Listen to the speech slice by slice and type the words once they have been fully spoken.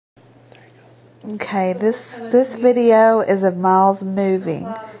Okay, this video is of Miles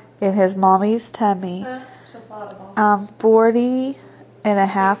moving in his mommy's tummy. I'm 40 and a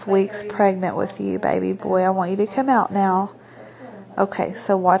half weeks pregnant with you, baby boy. I want you to come out now. Okay,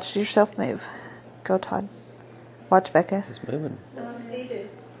 so watch yourself move. Go, Todd. Watch Becca. He's moving. No, Steve.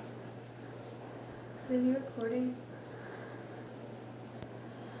 Is you recording?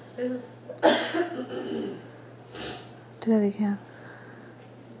 Ooh. Do that again.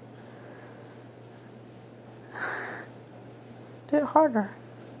 Do it harder.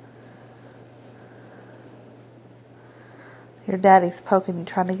 Your daddy's poking you,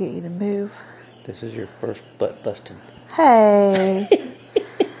 trying to get you to move. This is your first butt busting. Hey.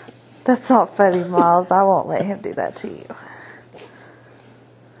 That's not funny, Miles. I won't let him do that to you.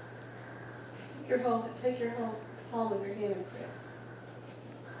 Take your palm of your hand, Chris.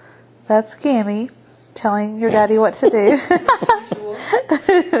 That's Gammy telling your daddy what to do.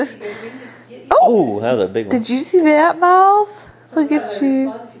 Oh, that was a big one. Did you see that, Miles? Look at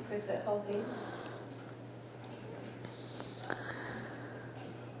you.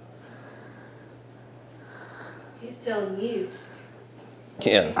 He's telling you.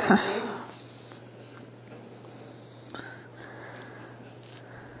 Yeah.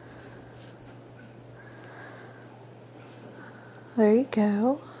 There you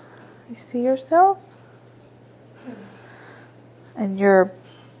go. You see yourself? And your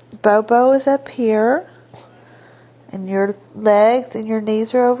bobo is up here. And your legs and your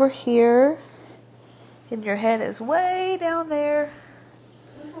knees are over here. And your head is way down there.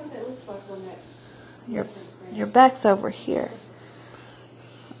 I wonder what that looks like on that. Your back's over here.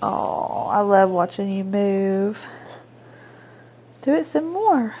 Oh, I love watching you move. Do it some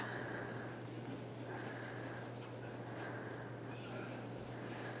more.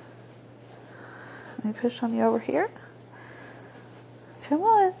 Let me push on you over here. Come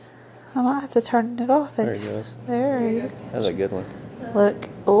on. I might have to turn it off. There he goes. There he is. That was a good one. Look.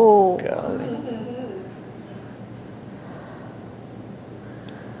 Oh. Golly.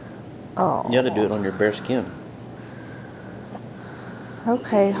 Oh. You ought to do it on your bare skin.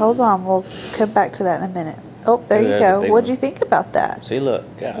 Okay, hold on. We'll come back to that in a minute. Oh, there Oh, you that's a go. big What'd one. you think about that? See, look.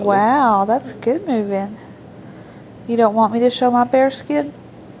 Golly. Wow, that's good moving. You don't want me to show my bare skin?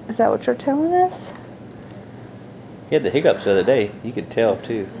 Is that what you're telling us? He had the hiccups the other day. You could tell,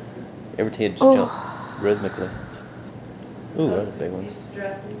 too. Every time he'd just jump rhythmically. Ooh, that's a big one. Used to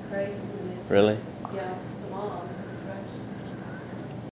drive me crazy. Really? Yeah, the mom.